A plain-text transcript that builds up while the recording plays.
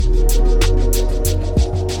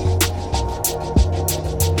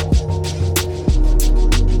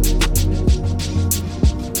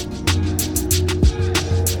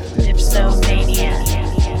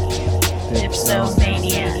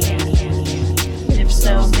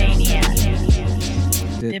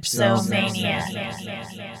Dipsomaniac.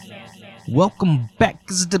 Welcome back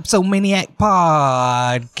to the Dipsomaniac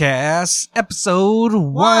Podcast, episode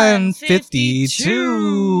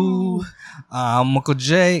 152. I'm Uncle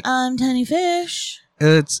Jay. I'm Tiny Fish.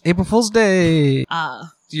 It's April Fool's Day.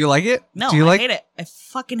 Do you like it? No, Do you I hate it. I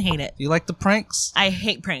fucking hate it. Do you like the pranks? I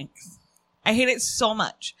hate pranks. I hate it so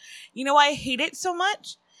much. You know why I hate it so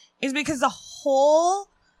much? Is because the whole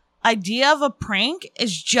idea of a prank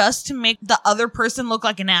is just to make the other person look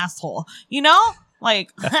like an asshole. You know?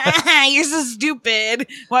 Like, you're so stupid.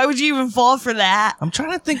 Why would you even fall for that? I'm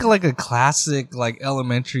trying to think of like a classic like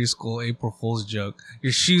elementary school April Fool's joke.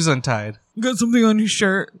 Your shoes untied. You got something on your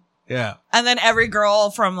shirt. Yeah. And then every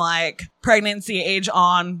girl from like pregnancy age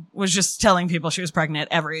on was just telling people she was pregnant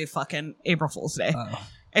every fucking April Fool's Day.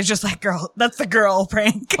 It's just like, girl, that's the girl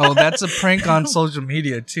prank. Oh, that's a prank on social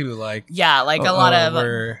media too. Like, yeah, like a lot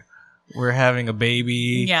of we're having a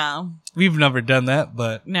baby. Yeah. We've never done that,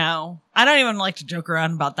 but No. I don't even like to joke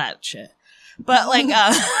around about that shit. But like,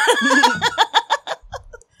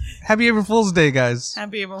 Happy April Fool's Day, guys.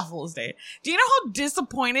 Happy April Fool's Day. Do you know how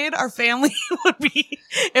disappointed our family would be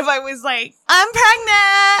if I was like, I'm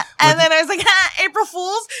pregnant, and then I was like, April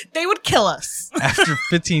Fool's? They would kill us. After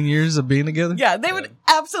 15 years of being together? Yeah, they would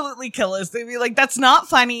absolutely kill us. They'd be like, that's not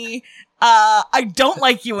funny. I don't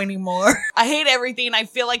like you anymore. I hate everything. I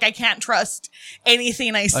feel like I can't trust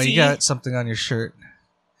anything I see. Oh, you got something on your shirt.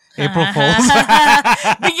 April Fool's.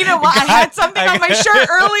 But you know what? I had something on my shirt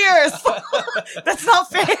earlier. So that's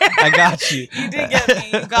not fair. I got you. You did get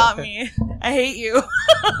me. You got me. I hate you.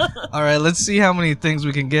 All right, let's see how many things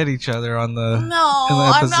we can get each other on the No, in the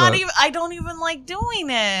I'm episode. not even. I don't even like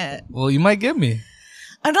doing it. Well, you might get me.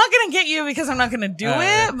 I'm not going to get you because I'm not going to do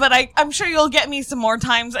right. it, but I'm sure you'll get me some more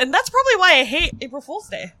times. And that's probably why I hate April Fool's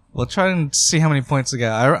Day. We'll try and see how many points I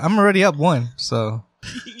got. I'm already up one, so.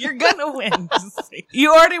 You're going to win.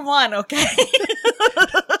 You already won, okay?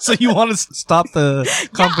 So you want to stop the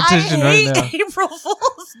competition right now? I hate April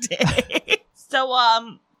Fool's Day. So,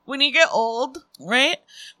 when you get old, right?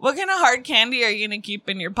 What kind of hard candy are you going to keep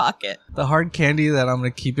in your pocket? The hard candy that I'm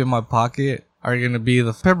going to keep in my pocket are going to be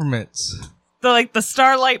the peppermints. The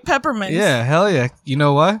Starlight Peppermints. Yeah, hell yeah. You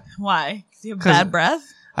know why? Why? 'Cause you have bad breath?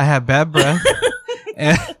 I have bad breath.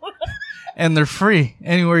 and they're free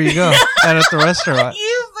anywhere you go and at the restaurant.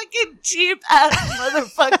 You fucking cheap ass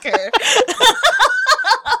motherfucker.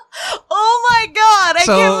 Oh my god, I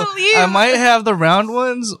can't believe. I might have the round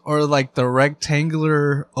ones or like the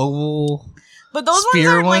rectangular oval. But those ones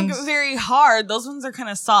spear are ones. like very hard. Those ones are kind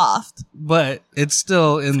of soft. But it's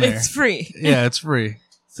still in there. It's free. Yeah, it's free.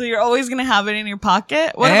 So you're always going to have it in your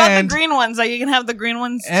pocket? What about the green ones? Are you going to have the green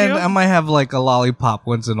ones too? And I might have like a lollipop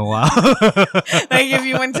once in a while. Like if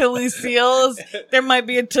you went to Lucille's, there might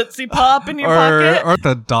be a Tootsie Pop in your pocket. Or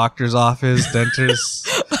the doctor's office,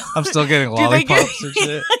 dentist. I'm still getting lollipops and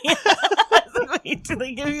shit. Wait, do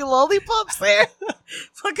they give you lollipops there?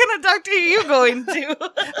 What kind of doctor are you going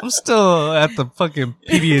to? I'm still at the fucking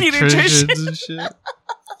pediatricians and shit.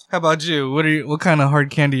 How about you? What kind of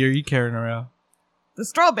hard candy are you carrying around? The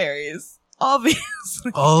strawberries,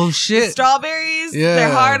 obviously. Oh shit! The strawberries, yeah. They're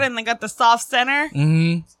hard and they got the soft center.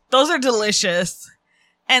 Mm-hmm. Those are delicious,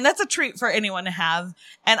 and that's a treat for anyone to have.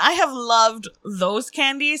 And I have loved those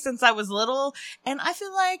candies since I was little, and I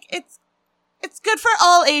feel like it's good for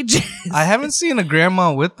all ages. I haven't seen a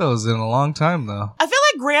grandma with those in a long time though. I feel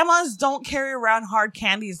like grandmas don't carry around hard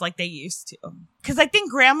candies like they used to, because I think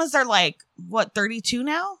grandmas are like 32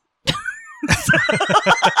 now.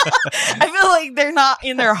 I feel like they're not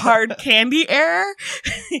in their hard candy era.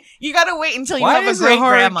 You gotta wait until you have a great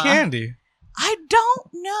grandma. Candy? I don't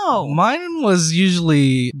know. Mine was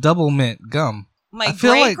usually double mint gum. My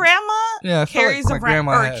great grandma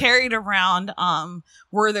carried around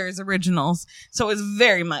Werther's Originals, so it's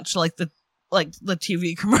very much like the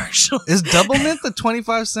TV commercial. Is double mint the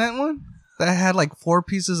 25-cent one that had like 4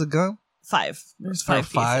 pieces of gum? 5. There's 5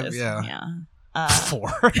 pieces. Yeah.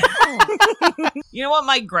 4. You know what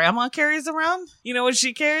my grandma carries around? You know what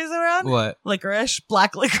she carries around? What? Licorice.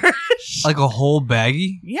 Black licorice. Like a whole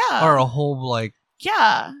baggie? Yeah. Or a whole like...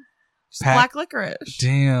 Yeah. Just black licorice.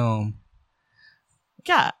 Damn.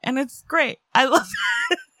 Yeah, and it's great. I love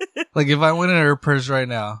it. Like if I went in her purse right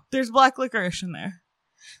now. There's black licorice in there.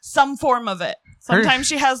 Some form of it. Sometimes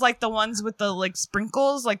she has like the ones with the like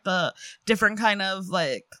sprinkles, like the different kind of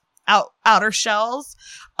like outer shells.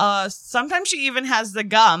 Sometimes she even has the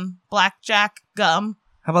gum, blackjack gum.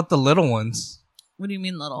 How about the little ones? What do you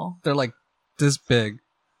mean little? They're like this big.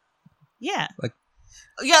 Yeah. Like.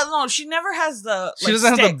 Yeah, no, she never has the. She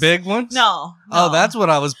doesn't have the big ones. No. Oh, that's what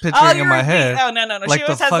I was picturing in my head. Oh no. Like she the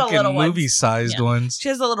always has the fucking little movie-sized ones. She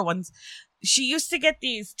has the little ones. she used to get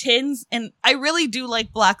these tins, and I really do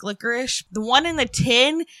like black licorice. The one in the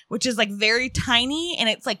tin, which is like very tiny, and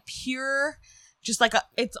it's like pure, just like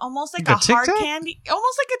it's almost like a hard candy,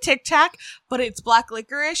 almost like a Tic Tac, but it's black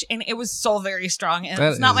licorice, and it was so very strong. And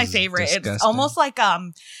it's not my favorite. Disgusting. It's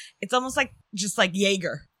almost like just like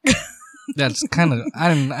Jaeger. That's kind of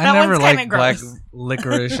I never liked black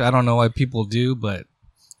licorice. I don't know why people do, but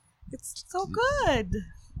it's so good.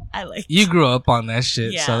 I like. You grew up on that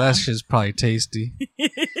shit, Yeah. so that shit's probably tasty.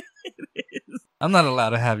 I'm not allowed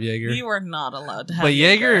to have Jaeger. You are not allowed to have. But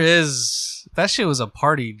Jaeger is that shit was a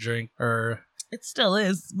party drink, or it still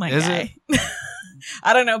is, my is guy.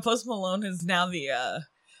 I don't know. Post Malone is now the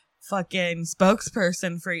fucking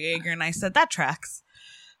spokesperson for Jaeger, and I said that tracks.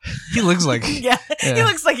 He looks like yeah, he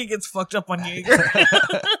looks like he gets fucked up on Jaeger.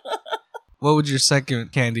 What would your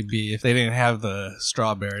second candy be if they didn't have the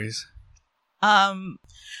strawberries?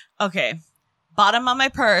 Okay. Bottom of my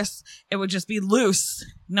purse, it would just be loose.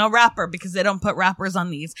 No wrapper, because they don't put wrappers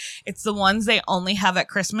on these. It's the ones they only have at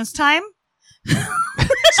Christmas time.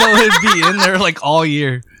 So it'd be in there like all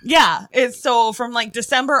year. Yeah. It's so from like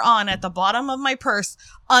December on, at the bottom of my purse,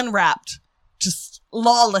 unwrapped. Just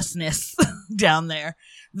lawlessness down there.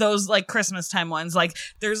 Those like Christmas time ones. Like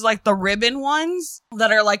there's like the ribbon ones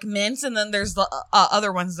that are like mints, and then there's the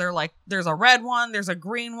other ones. They're like, there's a red one, there's a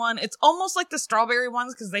green one. It's almost like the strawberry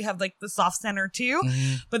ones because they have like the soft center too,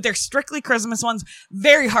 but they're strictly Christmas ones.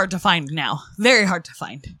 Very hard to find now. Very hard to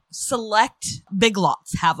find. Select Big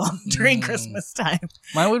Lots have them during Christmas time.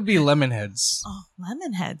 Mine would be lemon heads. Oh,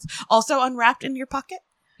 lemon heads. Also unwrapped in your pocket.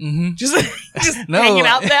 Mm-hmm. Just No, hanging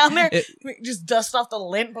out down there. Just dust off the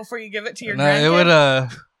lint before you give it to your grandkid. It would.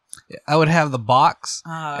 I would have the box,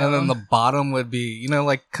 and then the bottom would be,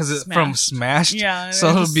 like, because it's from Smashed. Yeah, so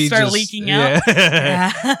it'll be start just leaking out.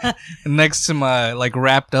 Yeah. Next to my, like,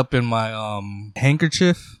 wrapped up in my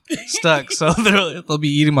handkerchief stuck, so they'll be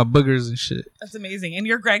eating my boogers and shit. That's amazing, and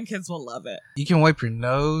your grandkids will love it. You can wipe your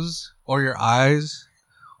nose or your eyes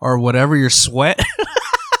or whatever, your sweat.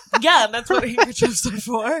 Yeah, that's what handkerchiefs are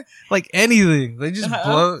for. Like anything. They just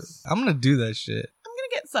blow. I'm going to do that shit. I'm going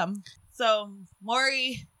to get some. So,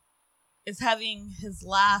 Maury is having his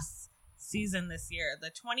last season this year.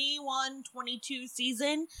 The 21-22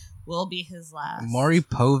 season will be his last. Maury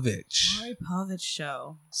Povich. Maury Povich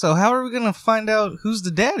show. So, how are we going to find out who's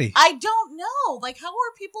the daddy? I don't know. Like, how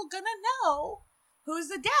are people going to know who's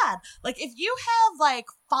the dad? Like, if you have, like,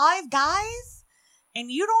 5 guys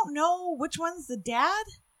and you don't know which one's the dad,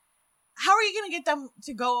 how are you going to get them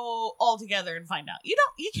to go all together and find out? You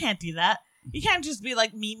can't do that. You can't just be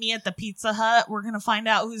like, meet me at the Pizza Hut. We're going to find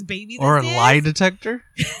out whose baby this is. Or a lie detector?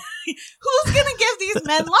 Who's going to give these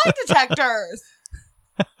men lie detectors?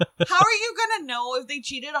 How are you going to know if they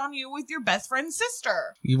cheated on you with your best friend's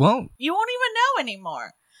sister? You won't. You won't even know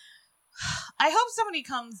anymore. I hope somebody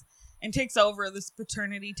comes and takes over this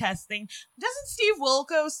paternity testing. Doesn't Steve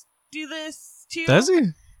Wilkos do this too? Does he?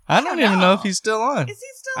 I don't even know if he's still on. Is he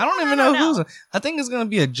still on? I don't even know who's on. I think it's going to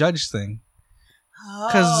be a judge thing.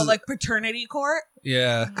 Oh, like paternity court?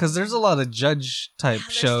 Yeah, because there's a lot of judge type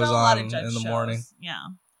shows on in the morning. Yeah.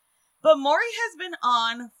 But Maury has been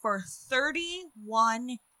on for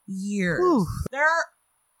 31 years. Whew. There are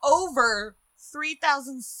over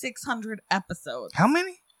 3,600 episodes. How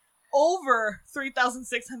many? Over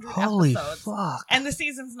 3,600 Holy episodes. Fuck. And the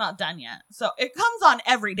season's not done yet. So it comes on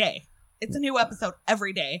every day. It's a new episode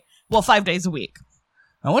every day. Well, 5 days a week.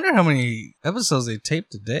 I wonder how many episodes they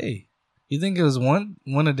taped a day. You think it was one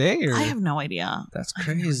a day? Or? I have no idea. That's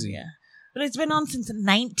crazy. No, but it's been on since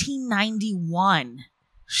 1991.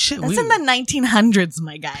 Shit, that's in the 1900s,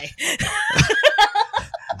 my guy.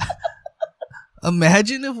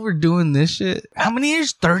 Imagine if we're doing this shit. How many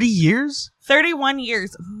years? 30 years? 31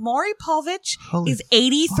 years. Maury Povich is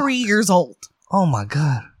 83 years old. Oh my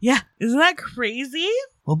God. Yeah. Isn't that crazy?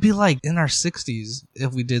 We'll be like in our 60s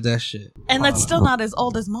if we did that shit. And that's still not as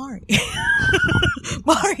old as Maury.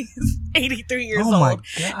 Maury is 83 years old. Oh my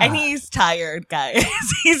God. And he's tired, guys.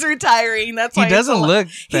 He's retiring. That's why he doesn't look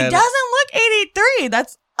He doesn't look 83.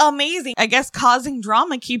 That's amazing. I guess causing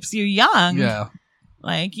drama keeps you young. Yeah.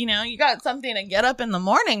 Like, you got something to get up in the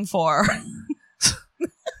morning for.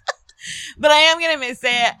 But I am going to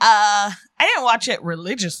say, I didn't watch it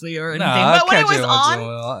religiously or anything. But when it was on,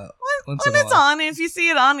 when it's on, if you see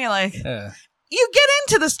it on, you're like, you get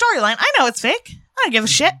into the storyline. I know it's fake. I don't give a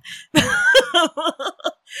shit.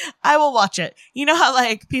 I will watch it. You know how,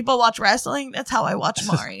 like, people watch wrestling? That's how I watch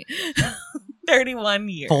Maury. 31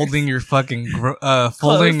 years. Folding your fucking,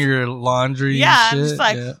 folding your laundry. Yeah, and I'm shit. just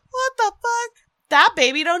like, what the fuck? That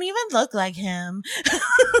baby don't even look like him.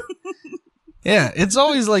 Yeah, it's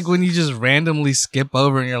always like when you just randomly skip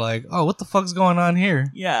over and you're like, oh, what the fuck's going on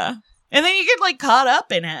here? Yeah. And then you get like caught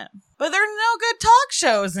up in it. But there are no good talk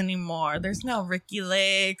shows anymore. There's no Ricky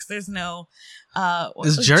Lakes. There's no...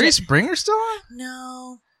 Is Jerry Springer still on?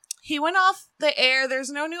 No. He went off the air. There's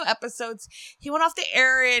no new episodes. He went off the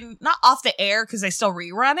air in... Not off the air because they still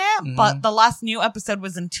rerun it. But the last new episode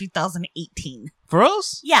was in 2018. For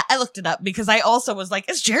us? Yeah, I looked it up because I also was like,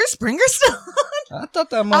 is Jerry Springer still on? I thought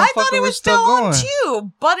that motherfucker was still going. On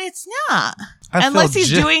too, but it's not. Unless he's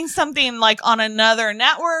doing something like on another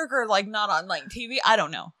network or like not on like TV. I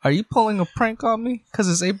don't know. Are you pulling a prank on me? Because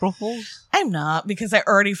it's April Fool's? I'm not, because I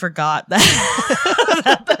already forgot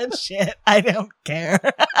that, that shit. I don't care.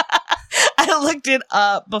 I looked it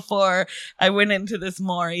up before I went into this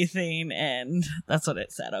Maury thing, and that's what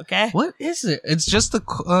it said, okay? What is it? It's just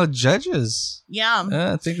the judges. Yeah.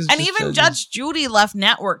 I think it's and just even judges. Judge Judy left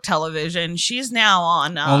network television. She's now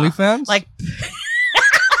on... OnlyFans? Like...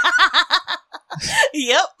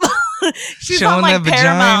 Yep. She's Showing on like that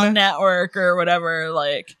Paramount vagina? Network or whatever.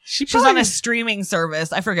 Like she's on a streaming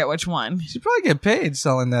service. I forget which one. She'd probably get paid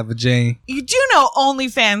selling that vagina. You do know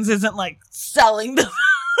OnlyFans isn't like selling the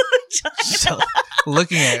vagina. So,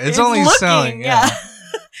 looking at it. It's only looking, selling. Yeah.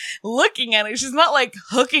 Looking at it. She's not like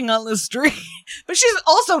hooking on the street. But she's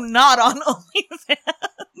also not on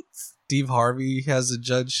OnlyFans. Steve Harvey has a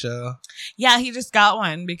judge show. Yeah, he just got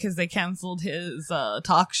one because they canceled his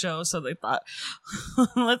talk show. So they thought,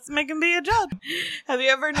 let's make him be a judge. Have you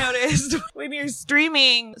ever noticed when you're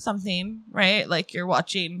streaming something, right? Like you're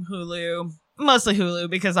watching Hulu, mostly Hulu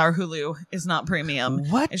because our Hulu is not premium.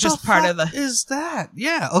 What? It's just part of the... is that?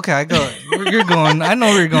 Yeah. Okay, I go. You're going. I know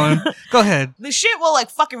where you're going. Go ahead. The shit will like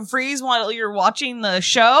fucking freeze while you're watching the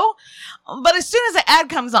show. But as soon as the ad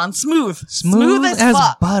comes on, smooth as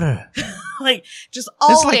fuck. Butter. Like just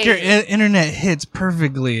always. It's like your internet hits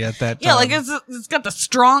perfectly at that time. Yeah, like it's got the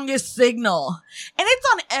strongest signal, and it's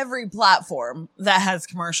on every platform that has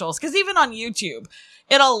commercials. Because even on YouTube,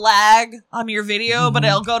 it'll lag on your video, but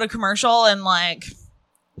it'll go to commercial, and like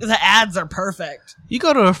the ads are perfect. You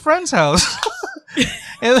go to a friend's house.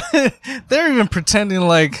 And they're even pretending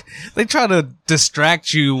like they try to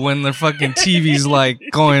distract you when their fucking TV's like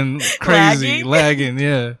going crazy, lagging.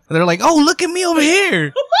 Yeah. They're like, oh, look at me over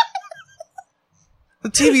here. The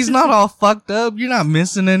TV's not all fucked up. You're not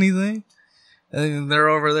missing anything. And they're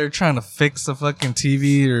over there trying to fix the fucking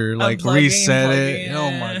TV or like reset it.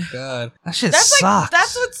 Oh my God. That shit sucks. Like,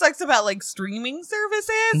 that's what sucks about like streaming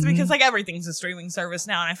services because like everything's a streaming service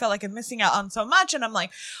now. And I feel like I'm missing out on so much. And I'm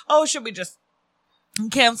like, oh, should we just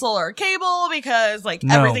cancel our cable because like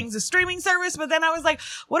everything's a streaming service? But then I was like,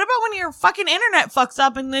 what about when your fucking internet fucks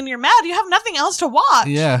up and then you're mad? You have nothing else to watch.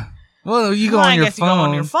 Yeah. Well, you go on your phone. You go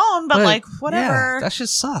on your phone, but like whatever. Yeah, that shit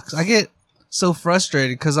sucks. I get so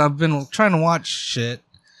frustrated because I've been trying to watch shit.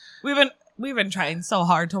 We've been trying so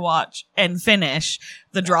hard to watch and finish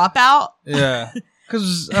The Dropout. Yeah.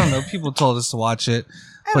 Because I don't know, people told us to watch it.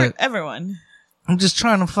 Everyone. I'm just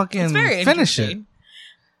trying to fucking finish it.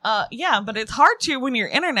 Yeah, but it's hard to when your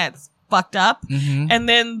internet's fucked up and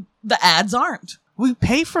then the ads aren't. We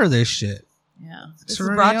pay for this shit. Yeah. This is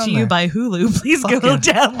brought to you by Hulu. Please go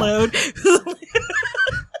download Hulu.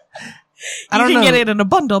 You can get it in a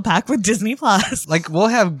bundle pack with Disney Plus. Like we'll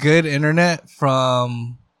have good internet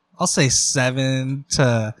from I'll say 7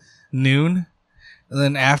 to noon. And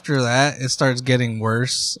then after that it starts getting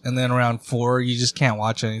worse. And then around 4 you just can't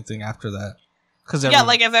watch anything after that. Yeah,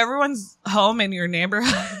 like if everyone's home in your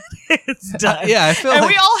neighborhood, it's done. Yeah, I feel and like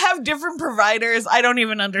we all have different providers. I don't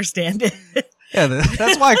even understand it. Yeah,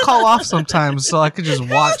 that's why I call off sometimes so I could just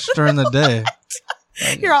watch during the day.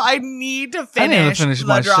 You're all, I need to finish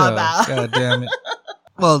my show. God damn it.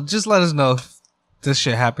 Well, just let us know if this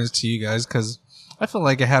shit happens to you guys because I feel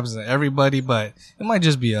like it happens to everybody, but it might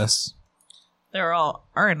just be us.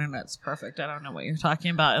 Our internet's perfect. I don't know what you're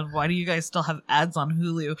talking about. And why do you guys still have ads on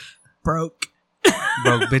Hulu? Broke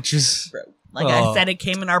bitches. Broke. Like I said, it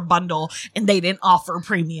came in our bundle and they didn't offer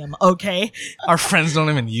premium. Okay. Our friends don't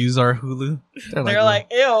even use our Hulu. They're like,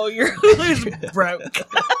 ew, your Hulu's broke.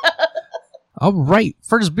 All right.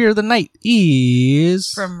 First beer of the night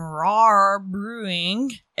is from Raw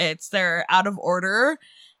Brewing. It's their out of order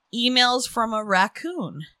emails from a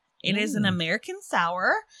raccoon. It is an American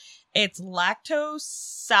sour. It's lactose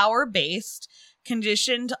sour based,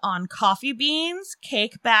 conditioned on coffee beans,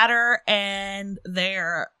 cake batter, and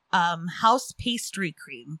their house pastry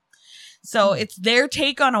cream. So it's their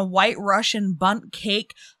take on a White Russian bundt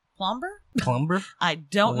cake plumber. I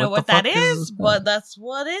don't know what that is, but that's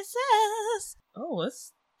what it says. Oh,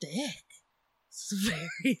 it's thick. It's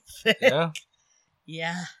very thick.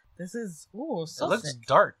 Yeah. This is so it looks thick.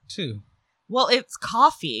 dark too. Well, it's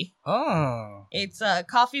coffee. Oh. It's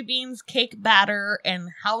coffee beans, cake batter, and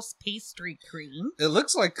house pastry cream. It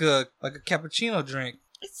looks like a cappuccino drink.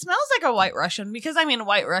 It smells like a White Russian because, I mean,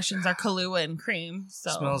 White Russians are Kahlua and cream.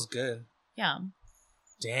 So Smells good. Yeah.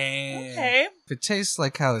 Damn. Okay. If it tastes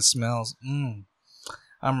like how it smells,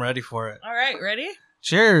 I'm ready for it. All right, ready?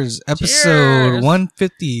 Cheers. Episode Cheers.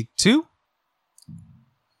 152.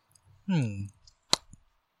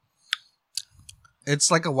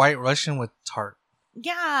 It's like a White Russian with tart.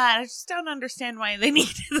 Yeah, I just don't understand why they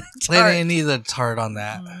needed the They tart. didn't need the tart on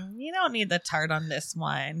that. You don't need the tart on this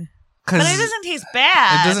one. But it doesn't taste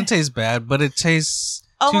bad. It doesn't taste bad, but it tastes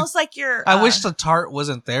almost like your... I wish the tart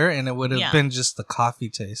wasn't there and it would have Yeah. been just the coffee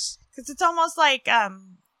taste. Because it's almost like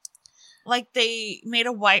they made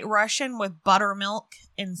a White Russian with buttermilk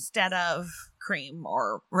instead of cream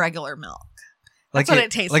or regular milk. That's what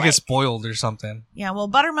it tastes like. Like it's spoiled or something. Yeah, well,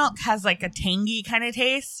 buttermilk has like a tangy kind of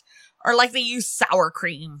taste. Or like they use sour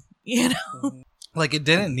cream, you know? Like it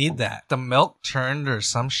didn't need that. The milk turned or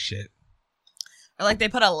some shit. Or like they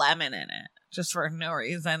put a lemon in it just for no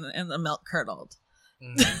reason and the milk curdled.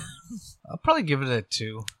 I'll probably give it a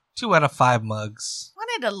 2. 2 out of 5 mugs.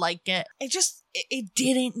 Wanted to like it. It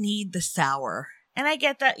didn't need the sour. And I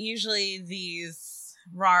get that usually these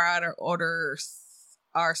raw orders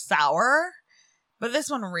are sour. But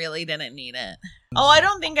this one really didn't need it. Oh, I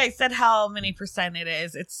don't think I said how many percent it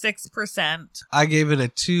is. It's 6%. I gave it a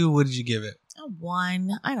 2. What did you give it? A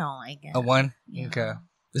 1. I don't like it. A 1? Yeah. Okay.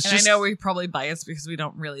 I know we're probably biased because we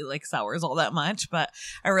don't really like sours all that much, but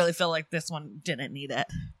I really feel like this one didn't need it.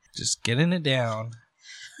 Just getting it down.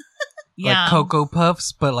 Yeah. Like Cocoa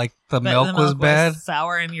Puffs, but like the milk was bad.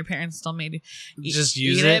 Sour, and your parents still made you Just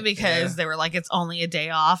use eat it because they were like, it's only a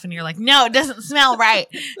day off, and you're like, no, it doesn't smell right.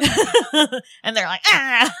 And they're like,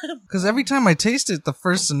 ah. Because every time I taste it, the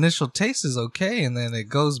first initial taste is okay, and then it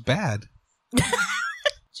goes bad.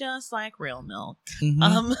 Just like real milk.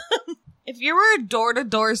 Mhm. If you were a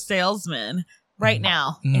door-to-door salesman right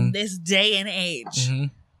now in this day and age,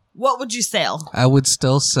 what would you sell? I would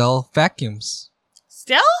still sell vacuums.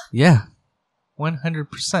 Still? Yeah.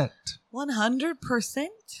 100%. 100%?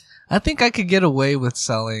 I think I could get away with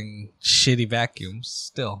selling shitty vacuums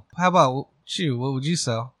still. How about you? What would you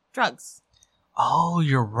sell? Drugs. Oh,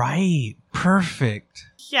 you're right. Perfect.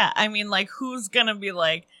 Yeah, I mean, like, who's gonna be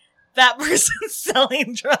like, that person's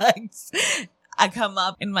selling drugs? I come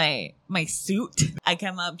up in my suit. I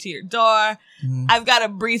come up to your door. I've got a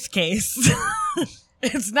briefcase.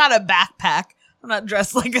 It's not a backpack. I'm not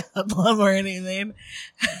dressed like a hoodlum or anything.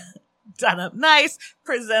 Done up nice,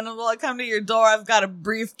 presentable. I come to your door. I've got a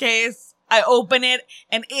briefcase. I open it,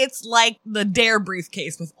 and it's like the Dare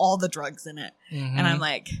briefcase with all the drugs in it. And I'm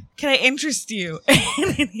like, can I interest you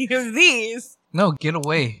in any of these? No, get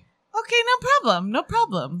away. Okay, no problem. No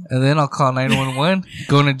problem. And then I'll call 911,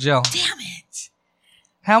 go to jail. Damn it.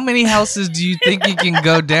 How many houses do you think you can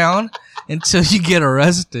go down until you get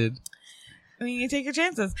arrested? I mean, you take your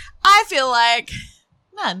chances. I feel like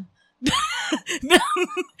none.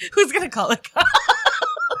 Who's going to call it?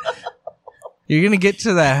 You're going to get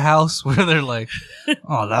to that house where they're like,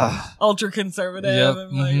 oh, no. Ultra conservative. Yep,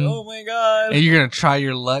 I'm like, oh my God. And you're going to try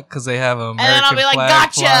your luck because they have an American And then I'll be like, flag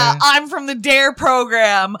gotcha. flying. I'm from the DARE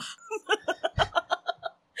program.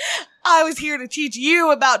 I was here to teach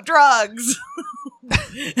you about drugs.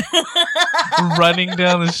 Running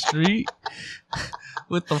down the street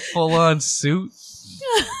with the full-on suit.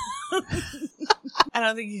 I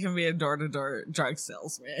don't think you can be a door-to-door drug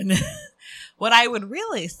salesman. What I would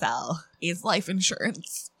really sell is life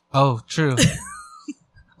insurance. Oh, true.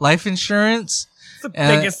 Life insurance. It's the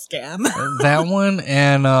biggest scam. That one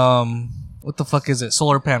and what the fuck is it?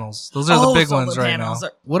 Solar panels. Those are the big ones right now.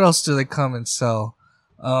 What else do they come and sell?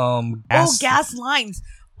 Gas lines.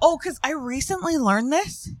 Oh, because I recently learned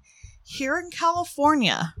this. Here in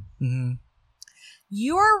California,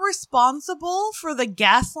 you are responsible for the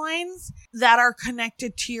gas lines that are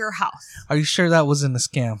connected to your house. Are you sure that wasn't a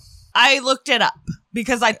scam? I looked it up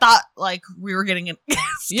because I thought like we were getting a scam.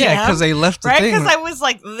 Yeah, because they left the right? thing. Because I was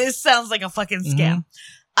like, this sounds like a fucking scam.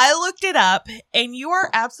 I looked it up, and you are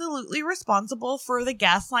absolutely responsible for the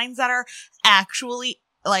gas lines that are actually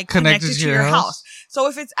like connected to your house. So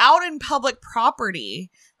if it's out in public property,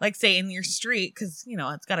 like say in your street, because you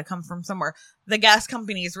know it's got to come from somewhere, the gas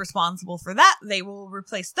company is responsible for that. They will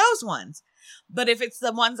replace those ones. But if it's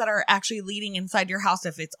the ones that are actually leading inside your house,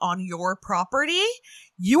 if it's on your property,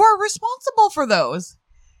 you are responsible for those.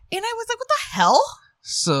 And I was like, what the hell?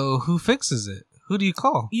 So who fixes it? Who do you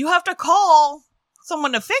call? You have to call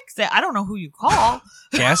someone to fix it. I don't know who you call.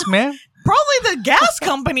 Gas man? Probably the gas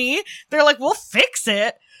company. They're like, we'll fix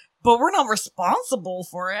it, but we're not responsible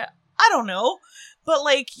for it. I don't know. But,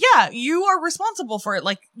 like, yeah, you are responsible for it.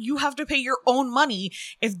 Like, you have to pay your own money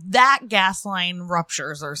if that gas line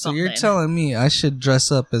ruptures or something. So you're telling me I should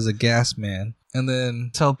dress up as a gas man and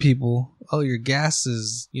then tell people, oh, your gas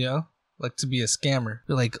is, like to be a scammer.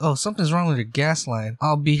 You're like, oh, something's wrong with your gas line.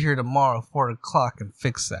 I'll be here tomorrow, 4 o'clock, and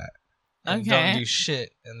fix that. And don't do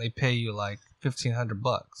shit, and they pay you like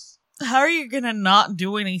 $1,500. How are you gonna not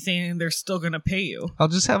do anything and they're still gonna pay you? I'll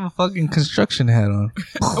just have a fucking construction hat on.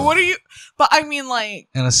 What are you? But I mean, like,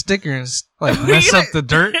 and a sticker and like mess up the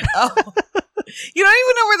dirt. Oh. You don't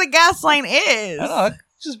even know where the gas line is. I know. I'd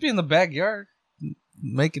just be in the backyard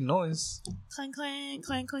making noise. Clank, clank,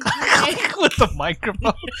 clank, clank, clank. With the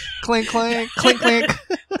microphone. Clink, clink, clink, clink.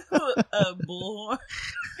 Boy.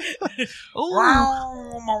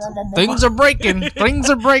 Things are breaking. Things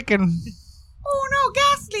are breaking. Oh no,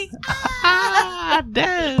 gas leak.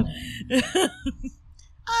 Dead.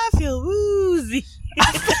 I feel woozy.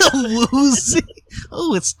 I feel woozy.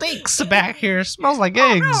 Oh, it stinks back here. It smells like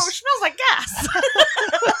eggs. No, it smells like gas.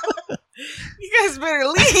 You guys better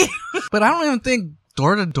leave. But I don't even think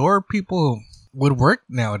door-to-door people would work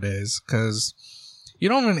nowadays, because you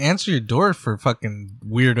don't even answer your door for fucking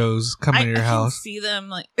weirdos coming to your house. I can see them,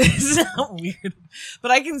 like, it's not weird, but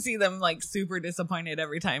I can see them, like, super disappointed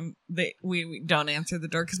every time we don't answer the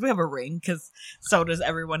door, because we have a ring, because so does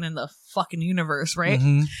everyone in the fucking universe, right?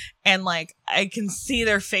 Mm-hmm. And, like, I can see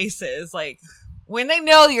their faces, like, when they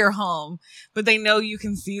know you're home, but they know you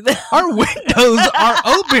can see them. Our windows are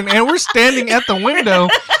open, and we're standing at the window,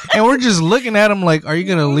 and we're just looking at them like, are you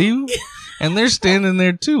going to leave? And they're standing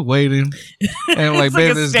there too, waiting. And like,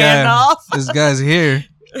 babe, this guy's here.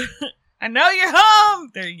 I know you're home.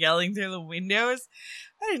 They're yelling through the windows.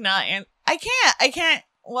 I did not. I can't.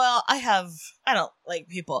 Well, I don't like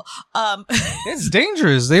people. It's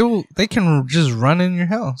dangerous. They can just run in your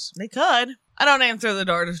house. They could. I don't answer the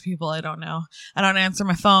door to people I don't know. I don't answer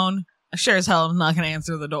my phone. I sure as hell am not going to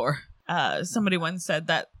answer the door. Somebody once said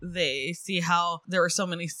that they see how there were so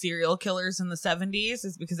many serial killers in the 70s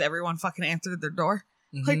is because everyone fucking answered their door.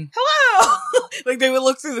 Mm-hmm. Like, hello! Like, they would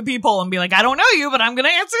look through the peephole and be like, I don't know you, but I'm going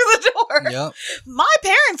to answer the door. Yep. My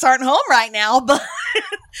parents aren't home right now, but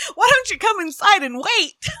why don't you come inside and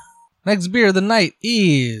wait? Next beer of the night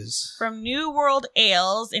is from New World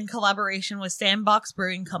Ales in collaboration with Sandbox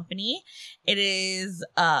Brewing Company. It is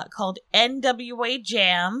called NWA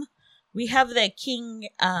Jam. We have the King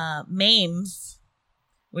Mames,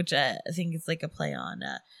 which I think is like a play on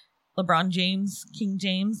LeBron James, King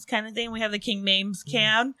James kind of thing. We have the King Mames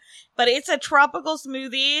can, but it's a tropical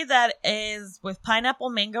smoothie that is with pineapple,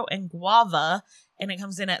 mango, and guava, and it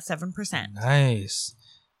comes in at 7%. Nice.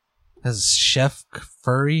 That's Chef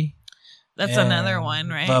Furry. That's another one,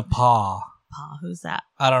 right? The Paw. Paw, who's that?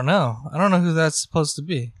 I don't know. I don't know who that's supposed to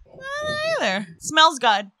be. Either. Smells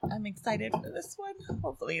good. I'm excited for this one.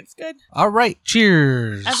 Hopefully it's good. All right.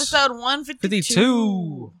 Cheers. Episode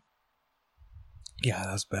 152. Yeah,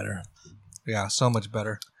 that's better. Yeah, so much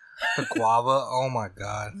better. The guava. Oh my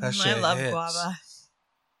God. That shit I love hits. guava.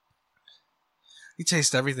 You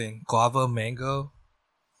taste everything. Guava, mango.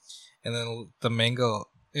 And then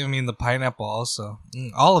the pineapple also.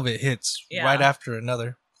 All of it hits right after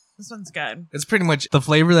another. This one's good. It's pretty much the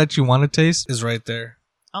flavor that you want to taste is right there.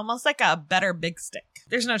 Almost like a better Big Stick.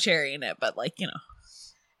 There's no cherry in it, but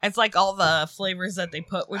it's like all the flavors that they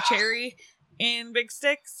put with cherry in Big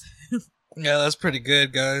Sticks. Yeah, that's pretty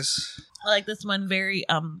good, guys. I like this one, very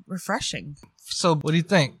refreshing. So, what do you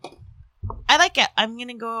think? I like it. I'm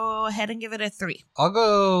gonna go ahead and give it a 3.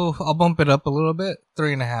 I'll bump it up a little bit.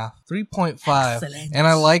 3.5. 3.5. Excellent. And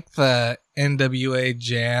I like the NWA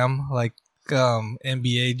Jam, like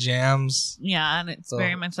NBA jams. Yeah, and it's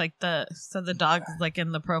very much like the dog is like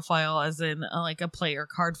in the profile as in like a player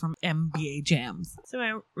card from NBA jams. So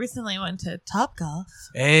I recently went to Topgolf.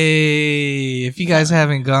 Hey, if you guys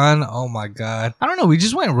haven't gone, oh my God. I don't know, we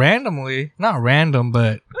just went randomly. Not random,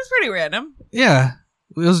 but it was pretty random. Yeah.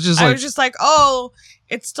 It was just I was just like, oh,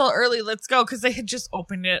 it's still early, let's go, because they had just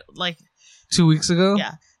opened it like 2 weeks ago.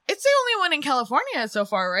 Yeah. It's the only one in California so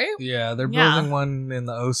far, right? Yeah, they're building one in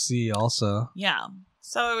the OC also. Yeah.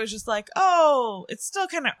 So it was just like, oh, it's still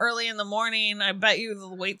kind of early in the morning. I bet you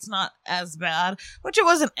the wait's not as bad. Which it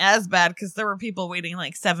wasn't as bad because there were people waiting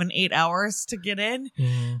like 7-8 hours to get in.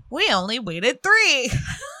 Mm-hmm. We only waited 3.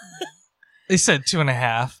 They said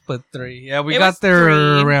 2.5, but 3. Yeah, we got there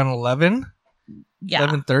around 11. Yeah.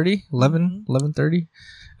 11:30. 11:30.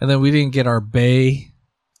 And then we didn't get our bay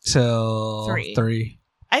till 3.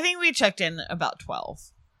 I think we checked in about 12.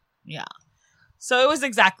 Yeah. So it was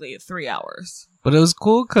exactly 3 hours. But it was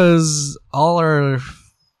cool because all our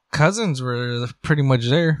cousins were pretty much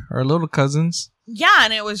there. Our little cousins. Yeah,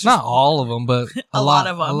 and it was just Not all of them, but a lot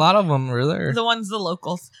of them. A lot of them were there. the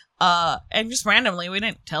locals. And just randomly, we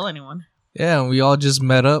didn't tell anyone. Yeah, and we all just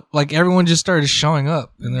met up. Like, everyone just started showing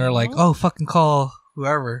up. And they're like, Mhm. oh, fucking call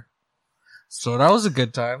whoever. So that was a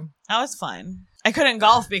good time. That was fun. I couldn't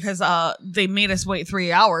golf because they made us wait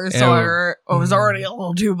 3 hours, Yeah. so I was already a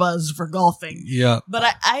little too buzzed for golfing. Yeah.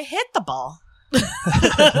 But I hit the ball.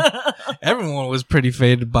 Everyone was pretty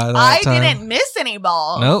faded by that I time. didn't miss any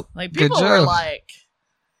balls. Nope. Like, Good people were job. like,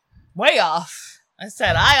 way off. I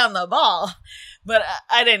said, eye on the ball. But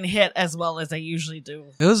I didn't hit as well as I usually do.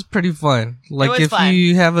 It was pretty fun. Like, was if fun.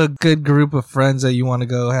 you have a good group of friends that you want to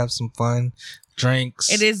go have some fun,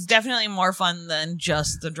 drinks. It is definitely more fun than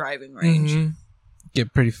just the driving range. Mhm.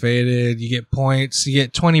 Get pretty faded. You get points. You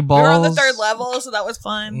get 20 We balls. were on the third level, so that was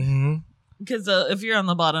fun. hmm Because if you're on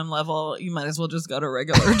the bottom level, you might as well just go to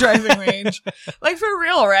regular driving range. Like, for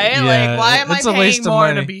real, right? Yeah, like, why am I it's a waste paying of more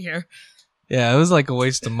money. to be here? Yeah, it was like a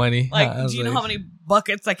waste of money. Like, I was do you know like- how many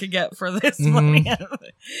buckets I could get for this Mhm. money?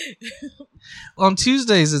 On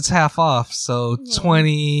Tuesdays, it's half off. So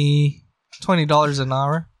 $20 an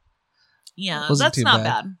hour. Yeah, Wasn't that's too not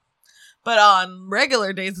bad. bad. But on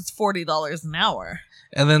regular days, it's $40 an hour.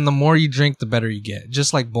 And then the more you drink, the better you get.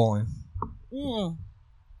 Just like bowling. Mm.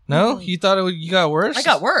 No? Mhm. You thought you got worse? I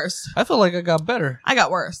got worse. I feel like I got better. I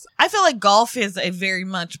feel like golf is a very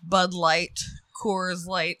much Bud Light, Coors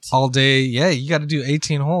Light. All day. Yeah, you got to do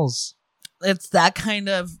 18 holes. It's that kind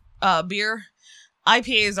of beer.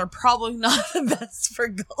 IPAs are probably not the best for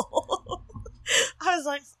golf. I was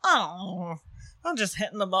like, oh, I'm just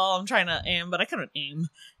hitting the ball. I'm trying to aim, but I couldn't aim.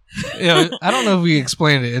 Yeah, I don't know if we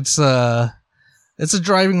explained it. It's a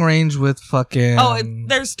driving range with fucking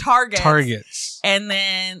There's targets. targets. And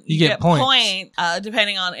then You you get get points. point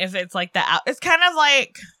depending on if it's like it's kind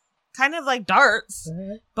of like darts,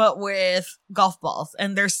 but with golf balls.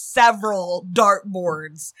 And there's several dart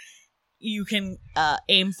boards you can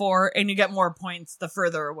aim for, and you get more points the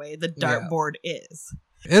further away the dart Yeah. board is.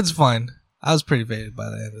 It's fun. I was pretty faded by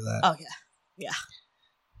the end of that. Oh yeah.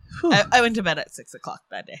 Whew. I went to bed at 6:00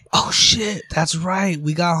 that day. Oh shit, that's right.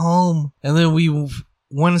 We got home and then we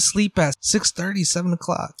went to sleep at 6:30, 7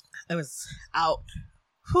 o'clock. I was out.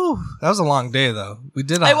 Whew. That was a long day though. We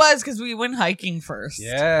did. It was because we went hiking first.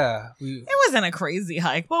 Yeah. It wasn't a crazy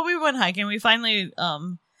hike, but we went hiking. We finally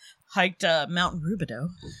hiked Mount Rubidoux.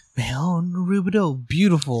 Mount Rubidoux,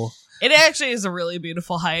 beautiful. It actually is a really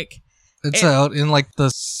beautiful hike. It's out in like the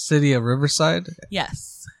city of Riverside,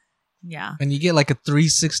 Yes. Yeah. and you get like a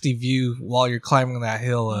 360 view while you're climbing that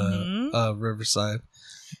hill, Mhm. Riverside.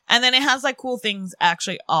 And then it has like cool things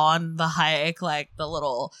actually on the hike, like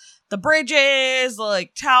the bridges, the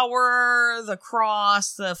like tower, the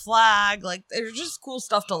cross, the flag. Like, there's just cool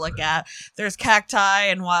stuff to look at. There's cacti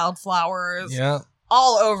and wildflowers Yeah,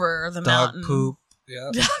 all over the dog mountain. poop. Yeah,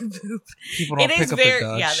 Dog poop. people don't It pick is up very- the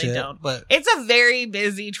dog yeah, shit, they don't. but It's a very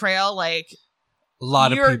busy trail. Like, a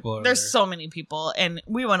lot of people. Are There's there. so many people, and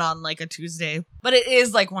we went on like a Tuesday, but it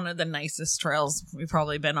is like one of the nicest trails we've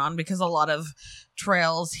probably been on, because a lot of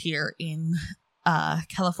trails here in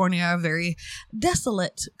California are very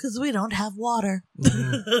desolate because we don't have water.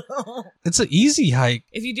 Mhm. It's an easy hike.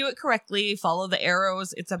 If you do it correctly, follow the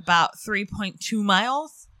arrows, it's about 3.2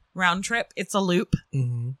 miles round trip. It's a loop.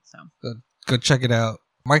 Mm-hmm. So Go check it out.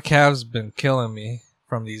 My calves been killing me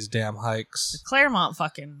from these damn hikes. Claremont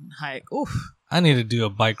fucking hike. Oof. I need to do a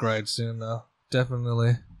bike ride soon, though.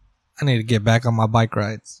 Definitely. I need to get back on my bike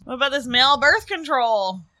rides. What about this male birth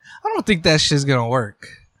control? I don't think that shit's gonna work.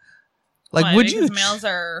 Like, Why, would you? because males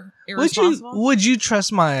are Would irresponsible? would you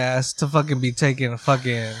trust my ass to fucking be taking a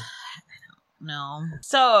fucking? No.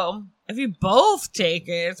 So if you both take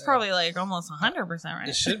it, it's probably like almost 100%,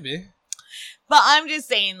 right? should be. But I'm just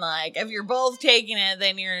saying, like, if you're both taking it,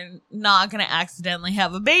 then you're not going to accidentally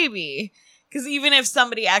have a baby. Because even if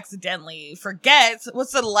somebody accidentally forgets,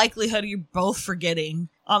 what's the likelihood of you both forgetting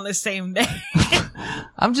on the same day?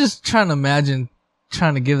 I'm just trying to imagine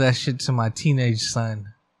trying to give that shit to my teenage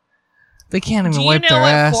son. They can't even Do you wipe know their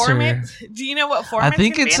what ass. form Or, do you know what form I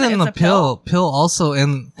think gonna it's be in It's the a pill. Pill also,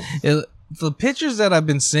 and the pictures that I've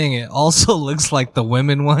been seeing, it also looks like the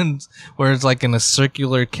women ones, where it's like in a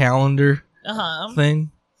circular calendar Uh-huh.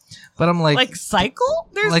 thing. But I'm like cycle?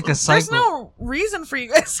 There's like a There's cycle. no reason for you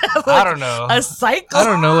guys to have I don't know. a cycle. I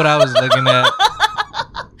don't know what I was looking at.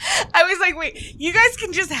 I was like, wait, you guys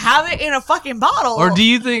can just have it in a fucking bottle. Or do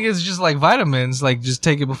you think it's just like vitamins? Like, just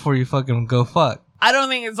take it before you fucking go fuck. I don't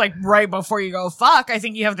think it's like right before you go fuck. I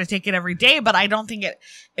think you have to take it every day, but I don't think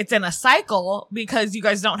it's in a cycle because you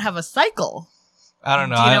guys don't have a cycle. I don't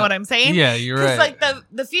know. Do you know what I'm saying? Yeah, you're right. Like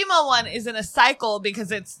the female one is in a cycle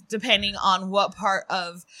because it's depending on what part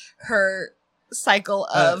of her cycle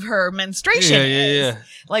of her menstruation is.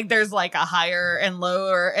 Like there's like a higher and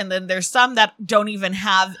lower, and then there's some that don't even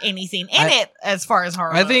have anything in it as far as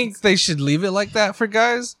hormones. I think they should leave it like that for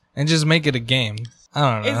guys and just make it a game. I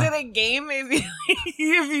don't know. Is it a game? Maybe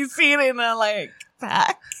if you see it in a like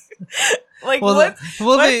pack. Like what's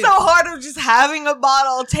so hard of just having a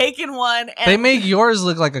bottle, taking one, and they make yours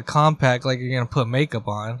look like a compact, like you're gonna put makeup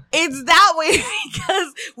on. It's that way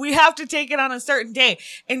because we have to take it on a certain day,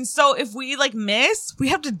 and so if we like miss, we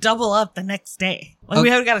have to double up the next day. Like we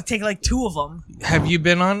have got to take like 2 of them. Have you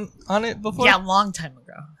been on it before? Yeah, a long time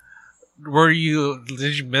ago.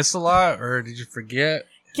 Did you miss a lot or did you forget?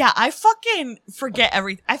 Yeah, I fucking forget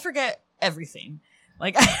everything. I forget everything.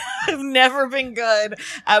 Like, I've never been good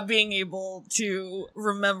at being able to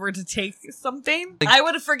remember to take something. I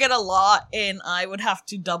would forget a lot, and I would have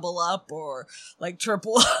to double up or, like,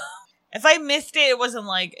 triple up. If I missed it, it wasn't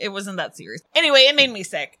that serious. Anyway, it made me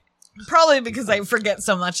sick. Probably because I forget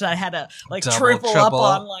so much that I had to, like, triple up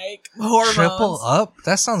on, like, hormones. Triple up?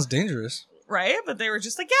 That sounds dangerous. Right? But they were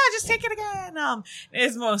just like, yeah, just take it again.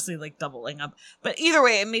 It's mostly, like, doubling up. But either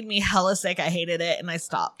way, it made me hella sick. I hated it, and I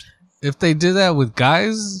stopped. If they did that with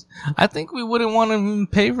guys, I think we wouldn't want to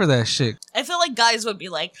pay for that shit. I feel like guys would be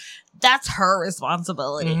like, that's her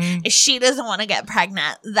responsibility. Mm-hmm. If she doesn't want to get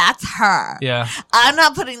pregnant, that's her. Yeah. I'm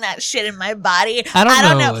not putting that shit in my body. I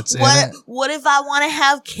don't know. What's what if I want to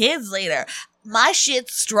have kids later? My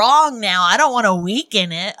shit's strong now. I don't want to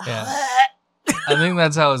weaken it. Yeah. I think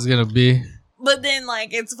that's how it's going to be. But then,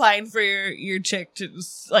 like, it's fine for your chick to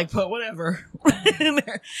just, like, put whatever in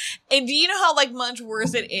there. And do you know how, like, much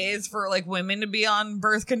worse it is for, like, women to be on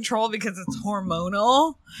birth control because it's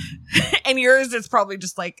hormonal? And yours is probably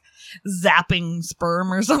just, like, zapping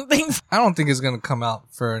sperm or something. I don't think it's going to come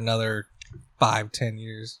out for another 5-10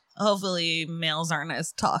 years. Hopefully males aren't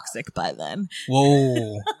as toxic by then.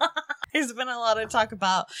 Whoa. There's been a lot of talk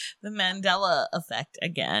about the Mandela effect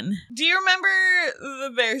again. Do you remember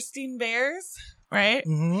the Bearstein Bears? Right?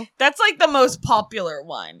 Mm-hmm. That's like the most popular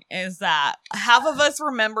one, is that half of us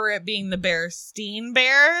remember it being the Bearstein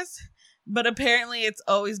Bears, but apparently it's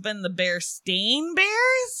always been the Bearstein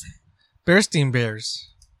Bears. Bearstein Bears.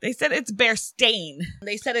 They said it's Bearstein.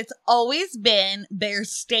 They said it's always been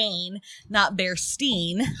Bearstein, not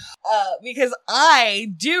Bearstein. Because I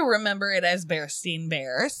do remember it as Bearstein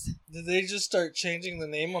Bears. Did they just start changing the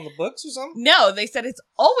name on the books or something? No, they said it's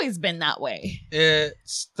always been that way.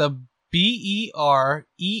 It's the Berstain.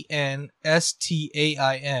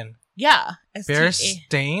 Yeah.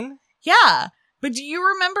 Bearstain? Yeah. But do you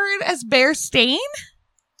remember it as Bearstain?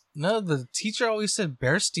 No, the teacher always said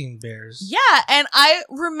Bearstein Bears. Yeah, and I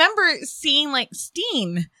remember seeing like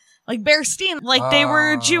Steen, like Bearstein, like they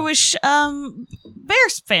were Jewish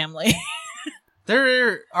Bears family.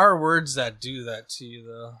 There are words that do that to you,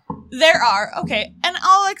 though. There are, okay, and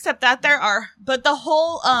I'll accept that there are. But the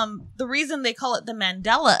whole the reason they call it the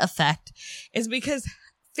Mandela effect is because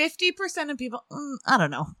 50% of people, I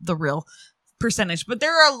don't know the real percentage, but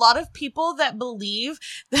there are a lot of people that believe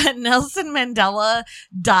that Nelson Mandela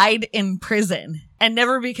died in prison and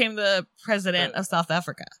never became the president of South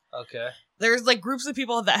Africa. Okay. There's like groups of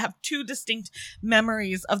people that have 2 distinct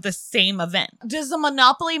memories of the same event. Does the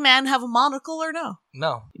Monopoly man have a monocle or no?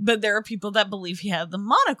 No. But there are people that believe he had the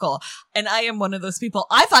monocle, and I am one of those people.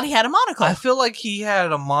 I thought he had a monocle. I feel like he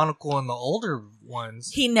had a monocle in the older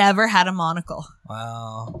ones. He never had a monocle.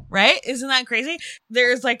 Wow. Right? Isn't that crazy?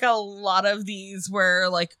 There's like a lot of these where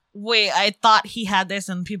like, wait, I thought he had this,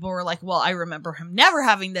 and people were like, well, I remember him never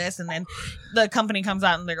having this, and then the company comes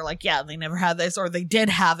out and they're like, yeah, they never had this, or they did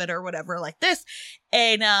have it, or whatever like this.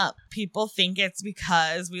 And people think it's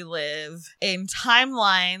because we live in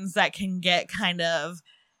timelines that can get kind of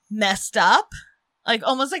messed up, like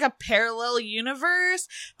almost like a parallel universe,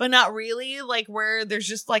 but not really, like where there's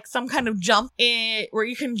just like some kind of jump in where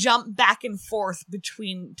you can jump back and forth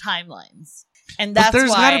between timelines. And that's but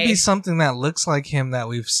there's got to be something that looks like him that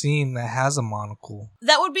we've seen that has a monocle.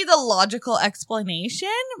 That would be the logical explanation,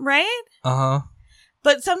 right? Uh-huh.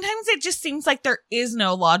 But sometimes it just seems like there is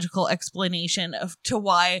no logical explanation to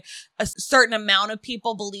why a certain amount of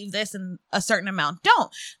people believe this and a certain amount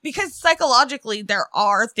don't. Because psychologically, there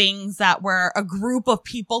are things that where a group of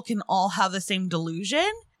people can all have the same delusion,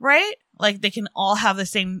 right? Like they can all have the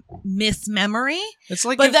same mismemory. It's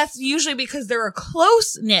like, but that's usually because they're a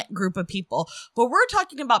close-knit group of people. But we're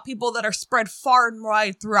talking about people that are spread far and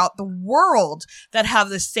wide throughout the world that have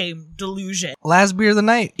the same delusion. Last beer of the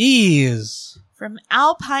night is from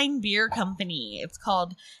Alpine Beer Company. It's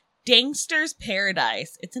called Dankster's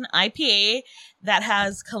Paradise. It's an IPA that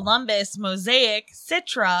has Columbus, Mosaic,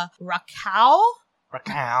 Citra, Raquel,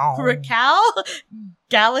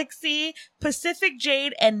 Galaxy, Pacific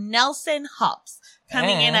Jade, and Nelson hops,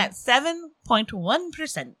 coming in at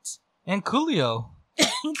 7.1%. And Coolio.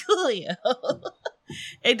 Coolio.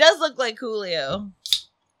 It does look like Coolio.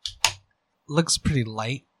 Looks pretty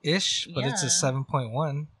light-ish, but it's a Yeah.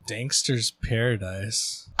 7.1. Dankster's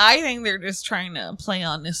Paradise. I think they're just trying to play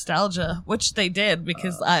on nostalgia, which they did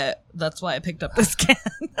because that's why I picked up this can.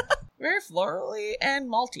 Very florally and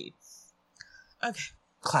malty. Okay.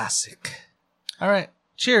 Classic. All right.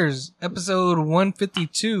 Cheers. Episode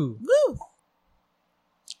 152. Woo!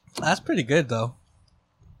 That's pretty good, though.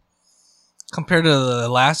 Compared to the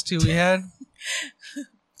last two we had.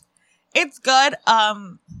 It's good.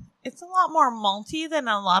 It's a lot more malty than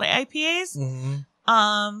a lot of IPAs.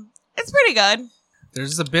 Mm-hmm. It's pretty good.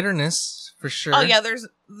 There's the bitterness, for sure. Oh yeah, there's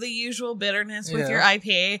the usual bitterness with Yeah. your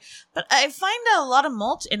IPA, but I find a lot of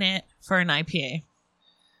malt in it for an IPA,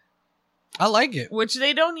 I like it. which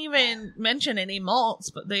they don't even mention any malts,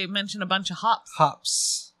 but they mention a bunch of hops.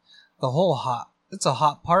 Hops. The whole hop. It's a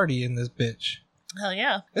hot party in this bitch. Hell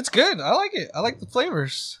yeah. It's good. I like it. I like the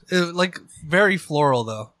flavors. Like, very floral,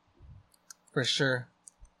 though. For sure.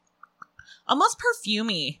 Almost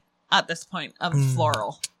perfumey at this point of Mm.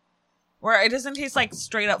 floral. Where it doesn't taste like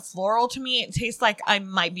straight up floral to me, it tastes like I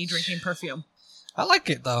might be drinking perfume. I like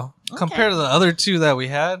it, though. Okay. Compared to the other two that we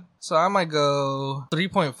had. So I might go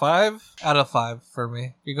 3.5 out of 5 for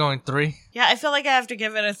me. You're going 3? Yeah, I feel like I have to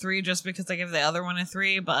give it a 3 just because I give the other one a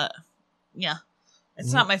 3, but yeah.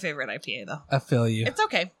 It's not my favorite IPA though. I feel you. It's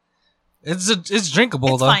okay. It's drinkable,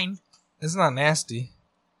 It's though. fine. It's not nasty.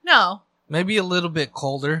 No, Maybe a little bit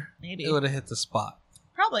colder. maybe. It would have hit the spot.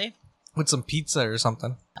 Probably. With some pizza or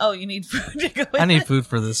something. Oh, you need food to go with I need it? food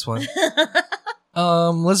for this one.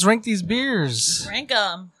 Let's rank these beers. Rank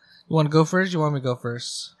them. You want to go first? You want me to go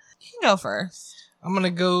first? You can go first. I'm gonna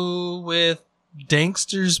go with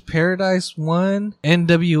Dankster's Paradise 1,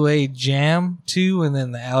 NWA Jam 2, and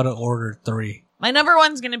then the Out of Order 3. My number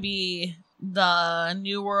one's going to be the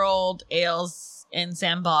New World Ales and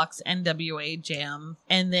Sandbox NWA Jam.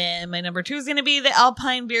 And then my number 2 is going to be the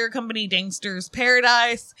Alpine Beer Company Dankster's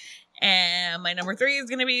Paradise. And my number 3 is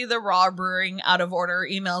going to be the Raw Brewing Out of Order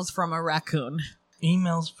Emails from a Raccoon.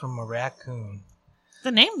 Emails from a Raccoon.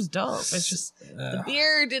 The name's dope. It's just the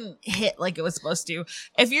beer didn't hit like it was supposed to.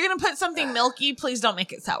 If you're going to put something milky, please don't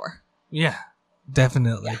make it sour. Yeah,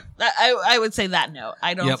 definitely. I would say that note.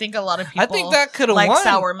 I don't Yep. think a lot of people I think that could have like won.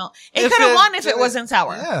 sour milk. It could have won if it wasn't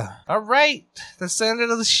sour. Yeah. All right. That's the end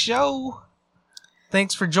of the show.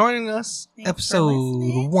 Thanks for joining us. Thanks for Episode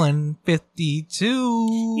listening.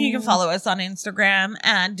 152. You can follow us on Instagram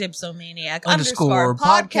at Dipsomaniac _ _ podcast.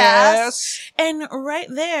 podcast. And right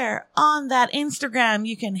there on that Instagram,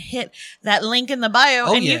 you can hit that link in the bio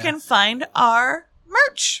Oh, and you yeah. can find our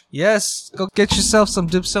merch. Yes, go get yourself some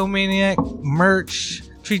Dipsomaniac merch.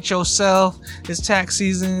 Treat yourself. It's tax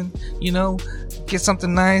season. You know, get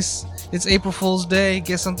something nice. It's April Fool's Day.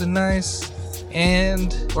 Get something nice.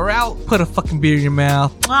 And we're out. Put a fucking beer in your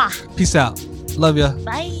mouth. Mwah. Peace out. Love ya.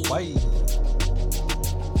 Bye. Bye.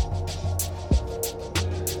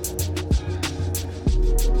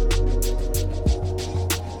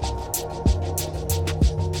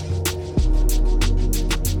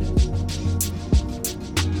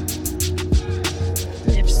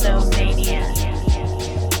 Dipsomania.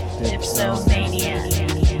 Dipsomania.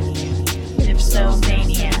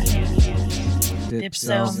 Dipsomania.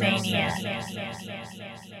 Dipsomania.